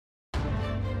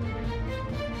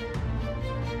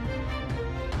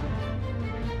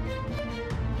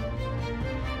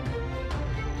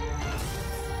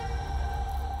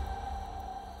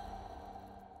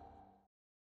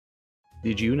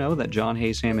Did you know that John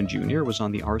Hayes Hammond Jr. was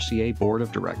on the RCA board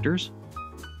of directors?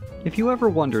 If you ever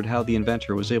wondered how the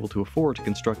inventor was able to afford to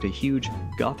construct a huge,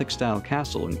 Gothic-style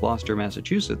castle in Gloucester,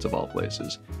 Massachusetts, of all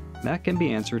places, that can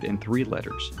be answered in 3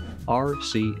 letters: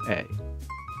 RCA.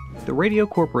 The Radio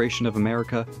Corporation of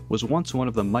America was once one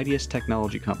of the mightiest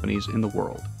technology companies in the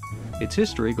world. Its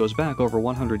history goes back over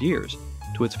 100 years,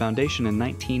 to its foundation in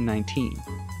 1919.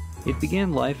 It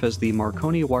began life as the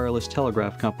Marconi Wireless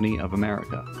Telegraph Company of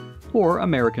America, or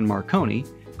American Marconi,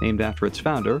 named after its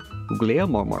founder,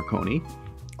 Guglielmo Marconi,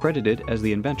 credited as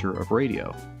the inventor of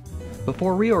radio,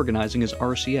 before reorganizing as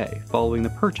RCA following the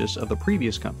purchase of the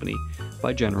previous company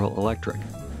by General Electric.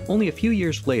 Only a few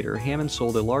years later, Hammond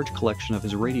sold a large collection of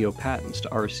his radio patents to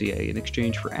RCA in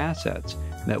exchange for assets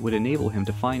that would enable him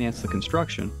to finance the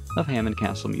construction of Hammond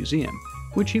Castle Museum,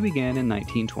 which he began in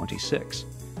 1926.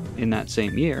 In that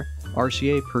same year,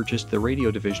 RCA purchased the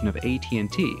radio division of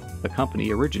AT&T, a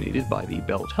company originated by the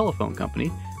Bell Telephone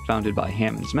Company, founded by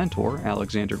Hammond's mentor,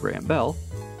 Alexander Graham Bell,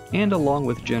 and along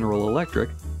with General Electric,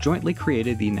 jointly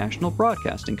created the National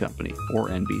Broadcasting Company, or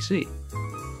NBC.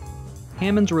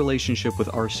 Hammond's relationship with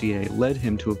RCA led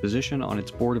him to a position on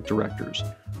its board of directors,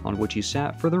 on which he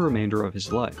sat for the remainder of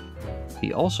his life.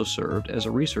 He also served as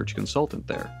a research consultant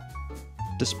there.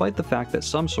 Despite the fact that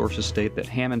some sources state that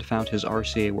Hammond found his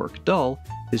RCA work dull,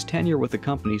 his tenure with the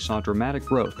company saw dramatic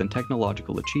growth and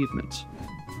technological achievements.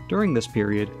 During this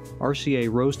period,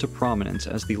 RCA rose to prominence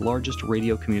as the largest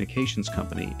radio communications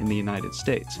company in the United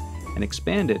States, and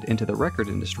expanded into the record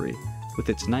industry with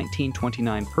its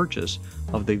 1929 purchase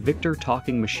of the Victor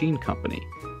Talking Machine Company,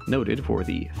 noted for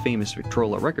the famous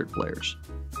Victrola record players.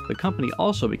 The company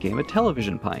also became a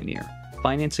television pioneer,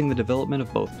 financing the development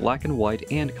of both black and white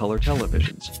and color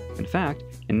televisions. In fact,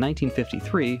 in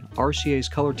 1953, RCA's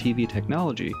color TV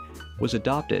technology was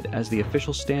adopted as the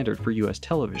official standard for U.S.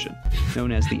 television,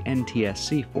 known as the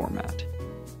NTSC format.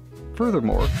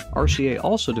 Furthermore, RCA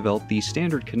also developed the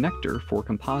standard connector for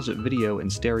composite video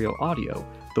and stereo audio,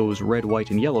 those red,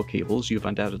 white, and yellow cables you've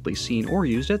undoubtedly seen or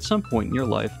used at some point in your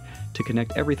life to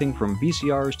connect everything from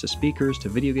VCRs to speakers to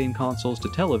video game consoles to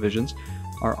televisions,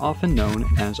 are often known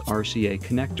as RCA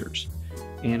connectors,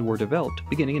 and were developed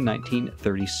beginning in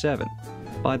 1937.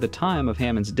 By the time of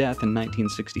Hammond's death in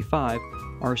 1965,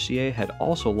 RCA had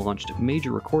also launched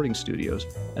major recording studios,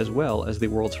 as well as the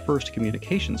world's first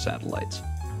communication satellites.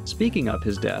 Speaking of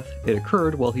his death, it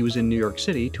occurred while he was in New York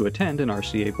City to attend an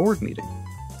RCA board meeting.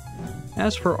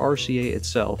 As for RCA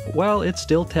itself, while it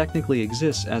still technically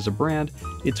exists as a brand,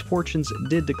 its fortunes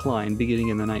did decline beginning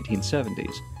in the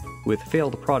 1970s, with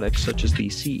failed products such as the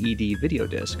CED video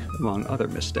disc, among other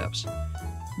missteps.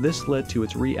 This led to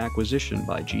its reacquisition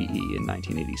by GE in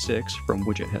 1986, from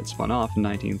which it had spun off in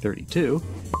 1932,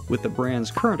 with the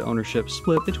brand's current ownership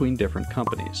split between different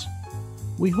companies.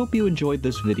 We hope you enjoyed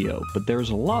this video, but there's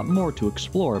a lot more to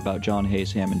explore about John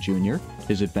Hayes Hammond Jr.,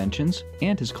 his inventions,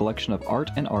 and his collection of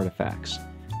art and artifacts.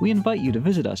 We invite you to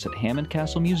visit us at Hammond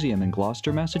Castle Museum in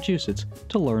Gloucester, Massachusetts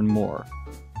to learn more.